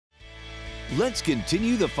Let's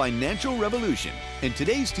continue the financial revolution in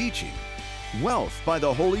today's teaching, Wealth by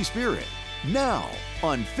the Holy Spirit, now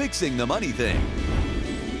on Fixing the Money Thing.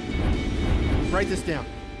 Write this down.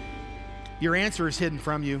 Your answer is hidden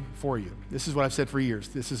from you, for you. This is what I've said for years.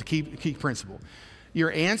 This is a key principle.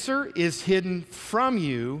 Your answer is hidden from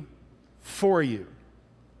you, for you.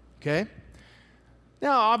 Okay?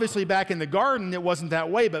 Now, obviously, back in the garden, it wasn't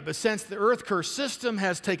that way, but since the earth curse system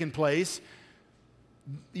has taken place,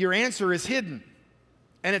 your answer is hidden.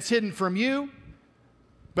 And it's hidden from you,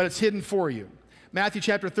 but it's hidden for you. Matthew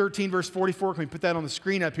chapter 13, verse 44. Can we put that on the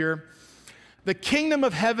screen up here? The kingdom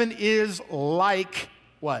of heaven is like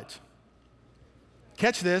what?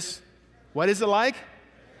 Catch this. What is it like?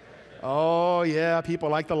 Oh, yeah, people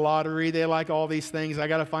like the lottery. They like all these things. I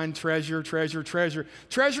got to find treasure, treasure, treasure.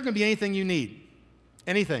 Treasure can be anything you need.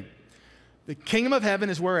 Anything. The kingdom of heaven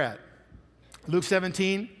is where at? Luke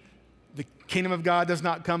 17, the kingdom of God does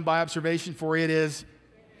not come by observation, for it is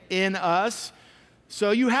in us.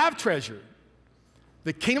 So you have treasure.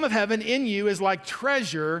 The kingdom of heaven in you is like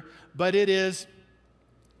treasure, but it is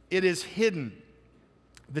hidden.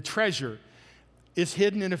 The treasure is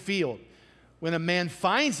hidden in a field. When a man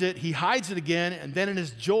finds it, he hides it again, and then in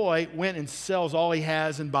his joy went and sells all he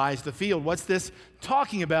has and buys the field. What's this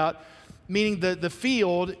talking about? Meaning the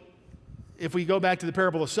field, if we go back to the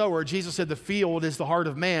parable of the sower, Jesus said the field is the heart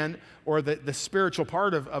of man, or the spiritual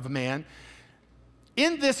part of man.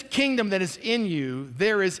 In this kingdom that is in you,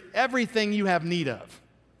 there is everything you have need of.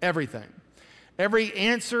 Everything. Every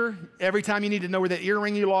answer, every time you need to know where that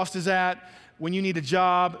earring you lost is at, when you need a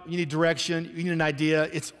job, you need direction, you need an idea,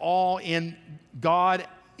 it's all in God.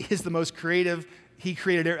 Is the most creative. He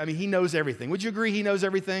created, He knows everything. Would you agree He knows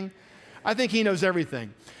everything? I think He knows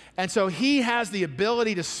everything. And so He has the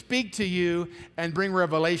ability to speak to you and bring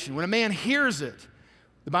revelation. When a man hears it,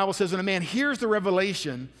 the Bible says when a man hears the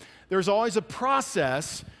revelation, there's always a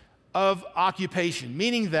process of occupation,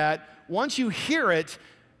 meaning that once you hear it,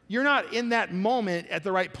 you're not in that moment at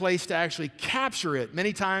the right place to actually capture it.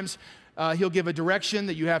 Many times, He'll give a direction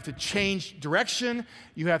that you have to change direction,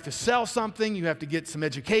 you have to sell something, you have to get some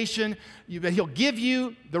education. He'll give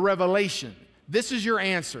you the revelation. This is your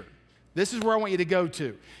answer. This is where I want you to go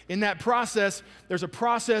to. In that process, there's a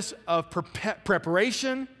process of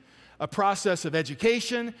preparation, a process of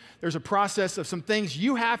education. There's a process of some things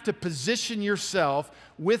you have to position yourself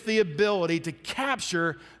with the ability to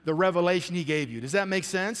capture the revelation He gave you. Does that make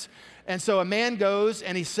sense? And so a man goes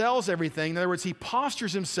and he sells everything. In other words, he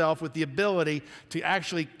postures himself with the ability to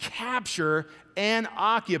actually capture and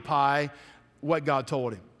occupy what God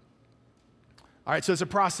told him. All right, so it's a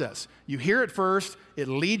process. You hear it first, it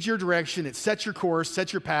leads your direction, it sets your course,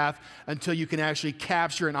 sets your path until you can actually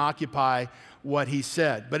capture and occupy what He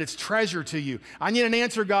said. But it's treasure to you. I need an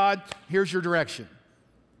answer, God. Here's your direction.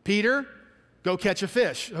 Peter, go catch a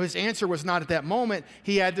fish. His answer was not at that moment.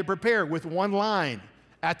 He had to prepare with one line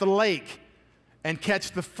at the lake and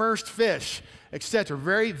catch the first fish, etc.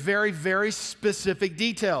 Very, very, very specific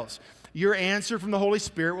details. Your answer from the Holy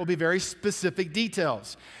Spirit will be very specific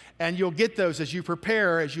details. And you'll get those as you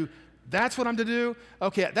prepare, that's what I'm to do?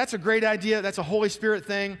 Okay, that's a great idea. That's a Holy Spirit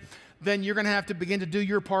thing. Then you're going to have to begin to do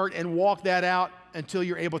your part and walk that out until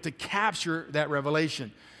you're able to capture that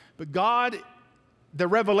revelation. But God, the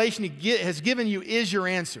revelation He has given you is your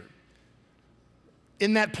answer.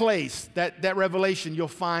 In that place, that revelation, you'll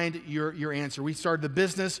find your answer. We started the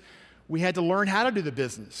business. We had to learn how to do the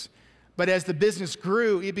business. But as the business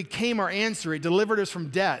grew, it became our answer. It delivered us from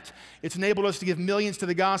debt. It's enabled us to give millions to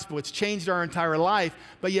the gospel. It's changed our entire life,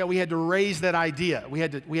 but yet we had to raise that idea. We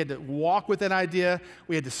had to walk with that idea.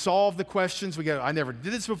 We had to solve the questions. I never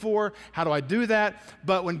did this before. How do I do that?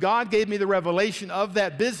 But when God gave me the revelation of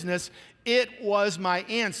that business, it was my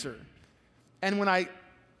answer. And when I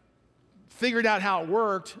figured out how it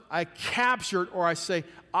worked, I captured, or I say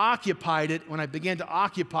occupied it. When I began to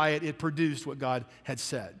occupy it, it produced what God had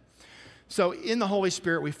said. So in the Holy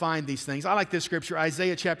Spirit, we find these things. I like this scripture,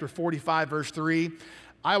 Isaiah chapter 45, verse 3.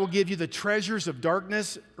 I will give you the treasures of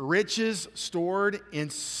darkness, riches stored in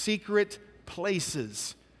secret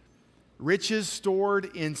places. Riches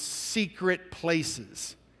stored in secret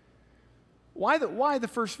places. Why the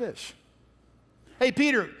first fish? Hey,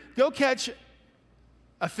 Peter, go catch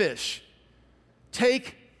a fish.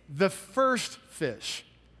 Take the first fish.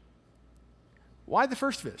 Why the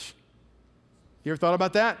first fish? You ever thought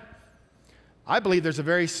about that? I believe there's a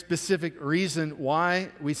very specific reason why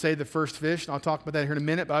we say the first fish, and I'll talk about that here in a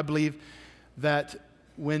minute, but I believe that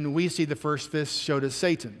when we see the first fish showed us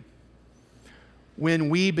Satan. when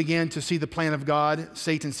we begin to see the plan of God,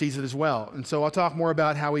 Satan sees it as well. And so I'll talk more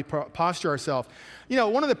about how we posture ourselves. You know,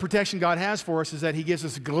 one of the protection God has for us is that he gives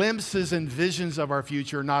us glimpses and visions of our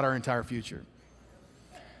future, not our entire future.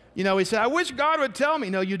 You know, he said, I wish God would tell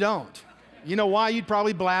me. No, you don't. You know why? You'd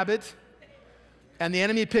probably blab it, and the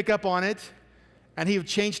enemy would pick up on it, and he would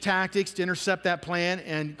change tactics to intercept that plan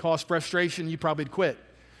and cause frustration. You probably would quit.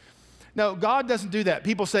 No, God doesn't do that.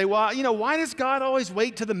 People say, well, you know, why does God always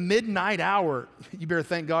wait to the midnight hour? You better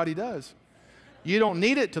thank God he does. You don't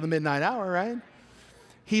need it to the midnight hour, right?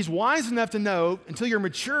 He's wise enough to know until your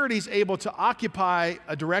maturity is able to occupy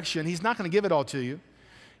a direction, he's not going to give it all to you.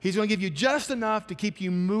 He's going to give you just enough to keep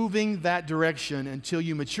you moving that direction until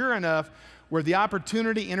you mature enough where the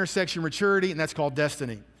opportunity intersects your maturity, and that's called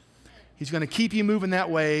destiny. He's going to keep you moving that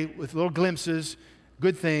way with little glimpses,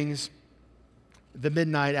 good things, the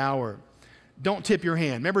midnight hour. Don't tip your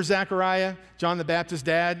hand. Remember Zechariah, John the Baptist's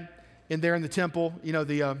dad, in there in the temple, you know,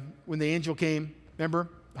 when the angel came, remember?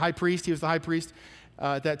 High priest, he was the high priest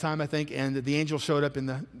at that time, I think, and the angel showed up in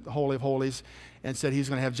the Holy of Holies and said he was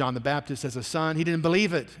going to have John the Baptist as a son. He didn't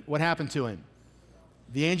believe it. What happened to him?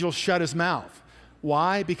 The angel shut his mouth.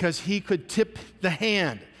 Why? Because he could tip the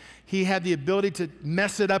hand. He had the ability to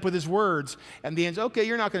mess it up with his words. And the angel, okay,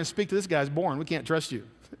 you're not going to speak to this guy's born. We can't trust you.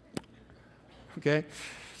 Okay?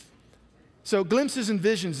 So glimpses and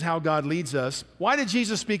visions is how God leads us. Why did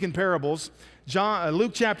Jesus speak in parables?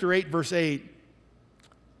 Luke chapter 8, verse 8.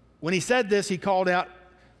 When he said this, he called out,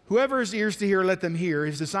 whoever has ears to hear, let them hear.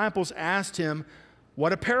 His disciples asked him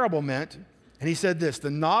what a parable meant. And he said this,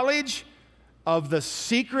 the knowledge of the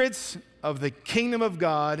secrets of the kingdom of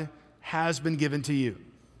God has been given to you.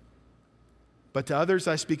 But to others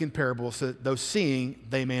I speak in parables, so that though seeing,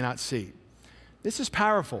 they may not see. This is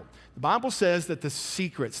powerful. The Bible says that the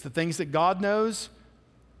secrets, the things that God knows,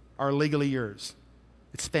 are legally yours.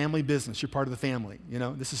 It's family business. You're part of the family. You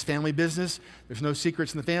know, this is family business. There's no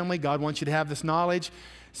secrets in the family. God wants you to have this knowledge.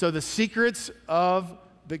 So the secrets of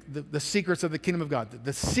the secrets of the kingdom of God,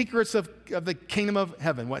 the secrets of the kingdom of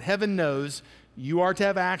heaven, what heaven knows, you are to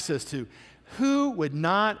have access to. Who would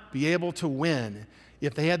not be able to win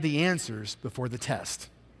if they had the answers before the test?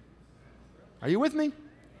 Are you with me?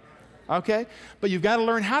 Okay, but you've got to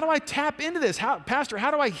learn, how do I tap into this? Pastor,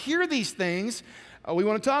 how do I hear these things we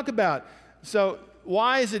want to talk about? So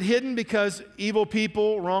why is it hidden? Because evil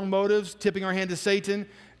people, wrong motives, tipping our hand to Satan.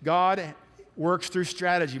 God works through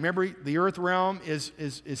strategy. Remember, the earth realm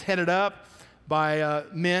is headed up by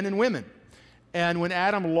men and women. And when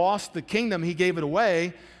Adam lost the kingdom, he gave it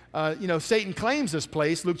away. You know, Satan claims this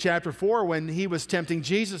place. Luke chapter 4, when he was tempting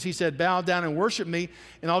Jesus, he said, bow down and worship me,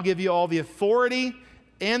 and I'll give you all the authority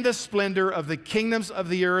and the splendor of the kingdoms of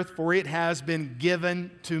the earth, for it has been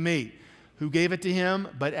given to me. Who gave it to him?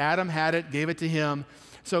 But Adam had it, gave it to him.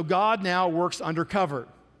 So God now works undercover.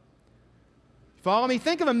 Follow me?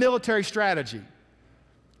 Think of a military strategy.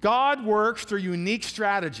 God works through unique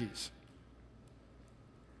strategies.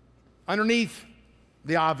 Underneath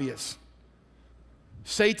the obvious.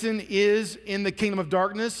 Satan is in the kingdom of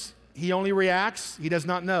darkness. He only reacts. He does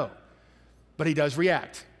not know. But he does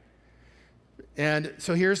react. And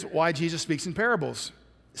so here's why Jesus speaks in parables.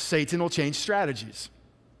 Satan will change strategies.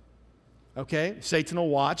 Okay? Satan will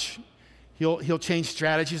watch. He'll change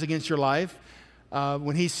strategies against your life.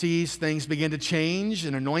 When he sees things begin to change,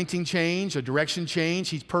 an anointing change, a direction change,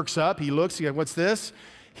 he perks up. He looks, he goes, what's this?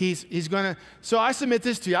 He's going to, so I submit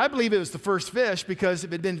this to you. I believe it was the first fish, because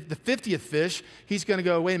if it had been the 50th fish, he's going to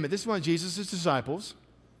go, wait a minute, this is one of Jesus' disciples.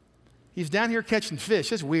 He's down here catching fish.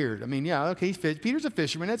 That's weird. I mean, yeah, okay, Peter's a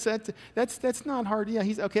fisherman. That's not hard. Yeah,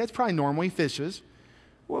 okay, that's probably normal. He fishes.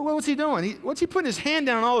 What's he doing? What's he putting his hand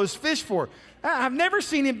down on all those fish for? I've never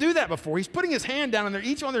seen him do that before. He's putting his hand down on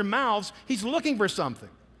each one of their mouths. He's looking for something.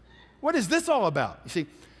 What is this all about? You see,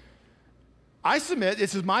 I submit,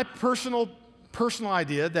 this is my personal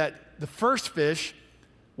idea, that the first fish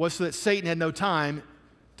was so that Satan had no time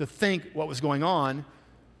to think what was going on.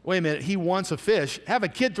 Wait a minute, he wants a fish. Have a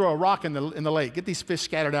kid throw a rock in the lake. Get these fish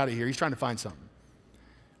scattered out of here. He's trying to find something.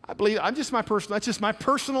 I believe, that's just my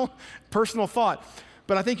personal thought.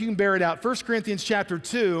 But I think you can bear it out. 1 Corinthians chapter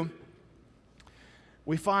 2,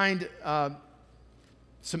 we find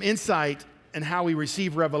some insight in how we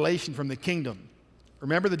receive revelation from the kingdom.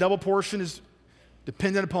 Remember, the double portion is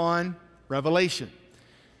dependent upon revelation.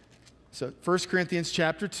 So 1 Corinthians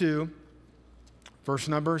chapter 2, verse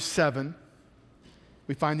number 7,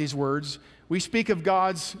 we find these words. We speak of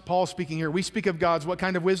God's, Paul speaking here, we speak of God's what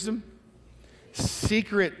kind of wisdom?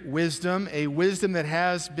 Secret wisdom, a wisdom that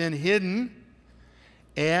has been hidden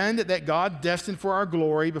and that God destined for our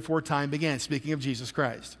glory before time began, speaking of Jesus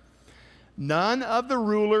Christ. None of the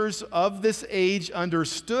rulers of this age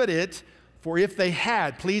understood it, for if they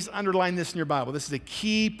had, please underline this in your Bible. This is a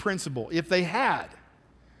key principle. If they had,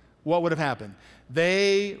 what would have happened?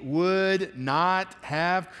 They would not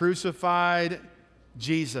have crucified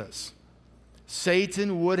Jesus.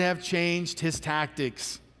 Satan would have changed his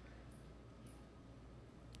tactics.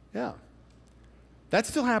 Yeah. That's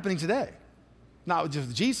still happening today. Not just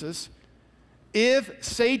with Jesus. If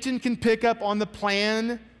Satan can pick up on the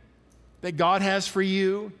plan that God has for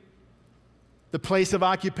you, the place of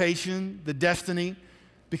occupation, the destiny,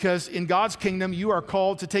 because in God's kingdom, you are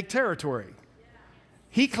called to take territory.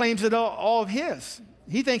 He claims it all of his.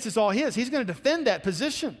 He thinks it's all his. He's going to defend that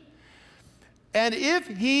position. And if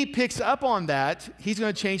he picks up on that, he's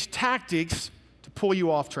going to change tactics to pull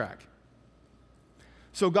you off track.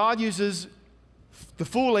 So God uses the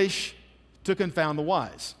foolish to confound the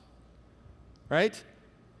wise, right?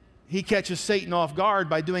 He catches Satan off guard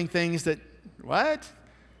by doing things that, what?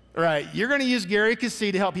 Right, you're going to use Gary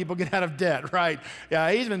Keesee to help people get out of debt, right?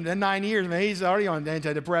 Yeah, he's been 9 years, man. He's already on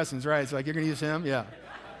antidepressants, right? So like, you're going to use him? Yeah.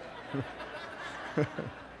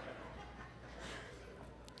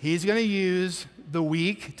 He's going to use the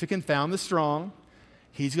weak to confound the strong.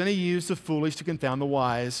 He's going to use the foolish to confound the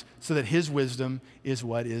wise so that his wisdom is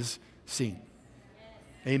what is seen.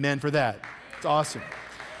 Amen for that. It's awesome.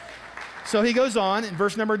 So he goes on in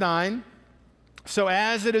verse number 9. So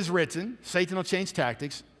as it is written, Satan will change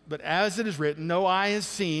tactics, but as it is written, no eye has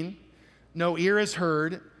seen, no ear has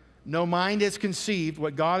heard, no mind has conceived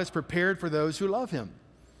what God has prepared for those who love him.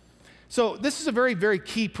 So this is a very, very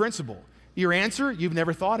key principle. Your answer, you've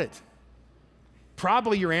never thought it.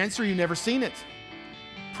 Probably your answer, you've never seen it.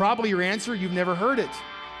 Probably your answer, you've never heard it.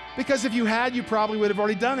 Because if you had, you probably would have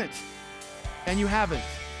already done it. And you haven't.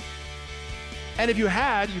 And if you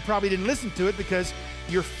had, you probably didn't listen to it because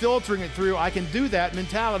you're filtering it through, I can do that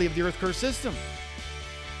mentality of the earth curse system.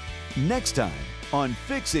 Next time on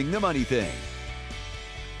Fixing the Money Thing.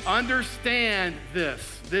 Understand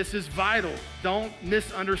this. This is vital. Don't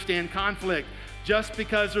misunderstand conflict. Just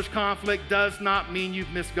because there's conflict does not mean you've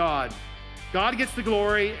missed God. God gets the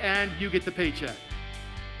glory and you get the paycheck.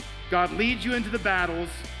 God leads you into the battles,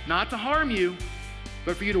 not to harm you,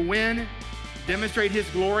 but for you to win, demonstrate his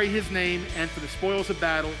glory, his name, and for the spoils of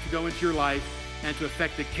battle to go into your life and to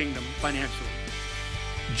affect the kingdom financially.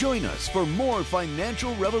 Join us for more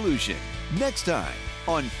financial revolution next time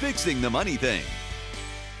on Fixing the Money Thing.